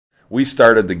we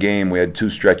started the game. We had two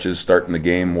stretches starting the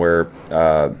game where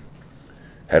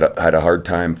had a hard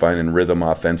time finding rhythm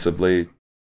offensively.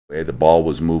 The ball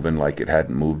was moving like it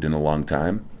hadn't moved in a long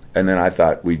time. And then I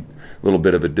thought a little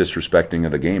bit of a disrespecting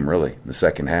of the game, really. In the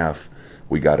second half,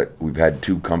 we've had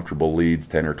two comfortable leads,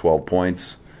 10 or 12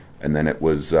 points, and then it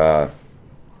was, it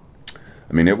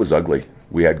was ugly.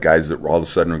 We had guys that all of a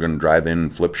sudden were going to drive in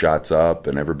and flip shots up,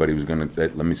 and everybody was going to,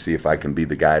 let me see if I can be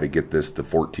the guy to get this to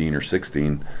 14 or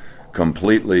 16,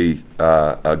 completely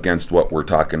against what we're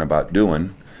talking about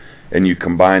doing. And you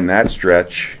combine that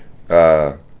stretch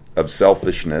of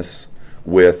selfishness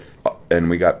with, and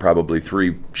we got probably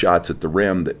 3 shots at the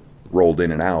rim that rolled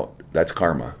in and out. That's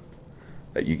karma.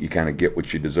 That you kind of get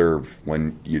what you deserve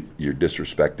when you're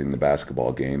disrespecting the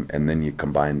basketball game, and then you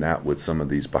combine that with some of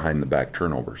these behind-the-back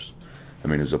turnovers. I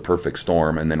mean, it was a perfect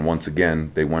storm, and then once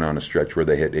again, they went on a stretch where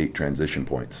they hit 8 transition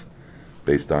points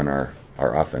based on our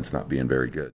offense not being very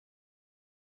good.